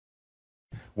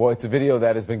Well, it's a video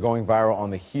that has been going viral on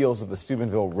the heels of the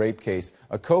Steubenville rape case.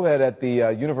 A co-ed at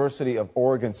the University of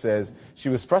Oregon says she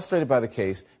was frustrated by the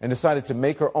case and decided to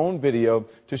make her own video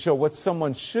to show what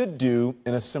someone should do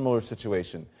in a similar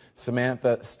situation.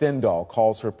 Samantha Stendahl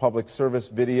calls her public service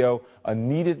video a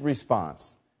needed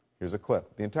response. Here's a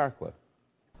clip, the entire clip.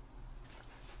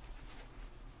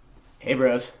 Hey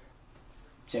bros,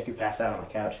 check your pass out on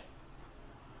the couch.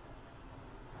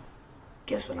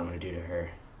 Guess what I'm gonna do to her?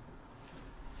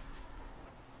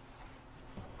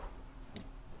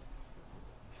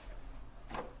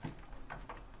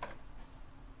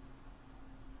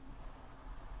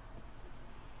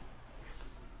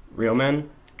 Real men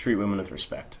treat women with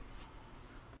respect.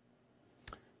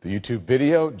 The YouTube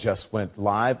video just went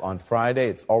live on Friday.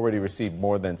 It's already received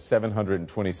more than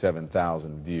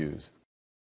 727,000 views.